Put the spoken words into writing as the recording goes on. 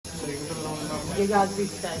you guys be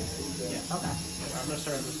staying? Yeah. Okay. I'm gonna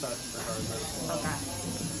start at the side regardless. Okay.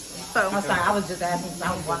 So I'm sorry, I was just asking because I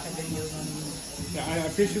was watching videos on you. Yeah, I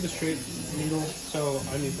appreciate the straight needle, so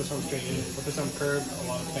I need to put some straight in. If it's some curved, a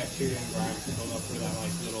lot of bacteria and grime can build up for that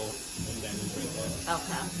like little indentation right there.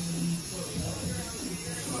 Okay.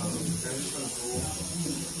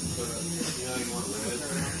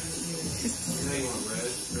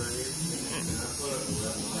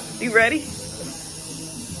 You ready?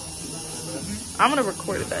 I'm gonna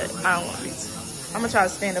record that. I don't want to be. I'm gonna try to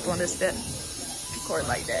stand up on this step. Record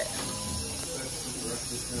like that.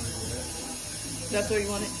 That's where you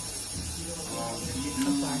want it?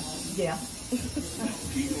 I'm sorry. Yeah. We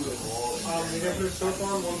got the soap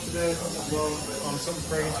on once a day, as well some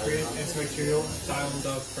fragrance free antibacterial, dial and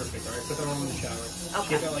dove, perfect. Alright, put that on in the shower.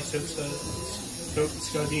 Okay. Get that like soap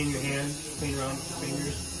scuzzy in your hand, clean around with your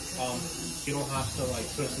fingers. You don't have to like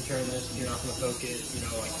twist and turn this. You're not gonna poke it. You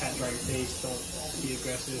know, like pat dry your face. Don't be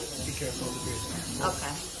aggressive. Be careful with your face.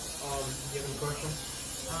 Okay. You have any questions?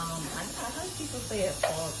 I heard people say it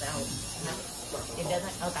falls out. No, it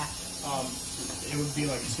doesn't. Okay. It would be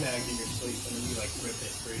like snagged in your sleep, and then you like rip it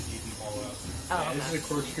for it to even fall out. Oh, Yeah, okay. this is a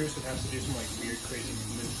corkscrew, so it has to do some like weird, crazy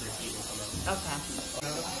movements for it to even come out. Okay.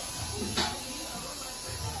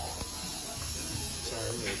 Sorry,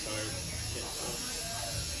 I'm really tired. Yeah,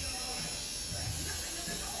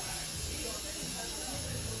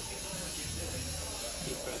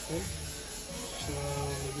 Keep that in. So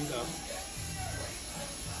maybe that.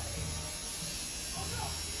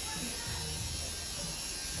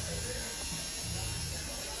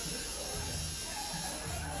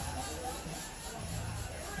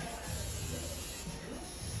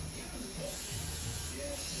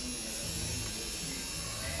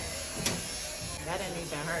 That didn't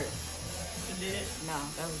even hurt. You did it? No,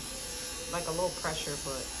 that was like a little pressure,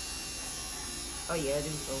 but oh yeah, it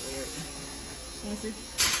is so weird. Let me see.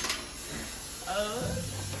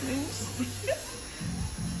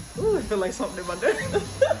 Ooh, I feel like something in my neck.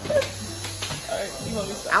 Alright, you want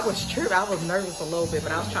me to stop? I was tripping. I was nervous a little bit,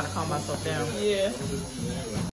 but I was trying to calm myself down. Yeah.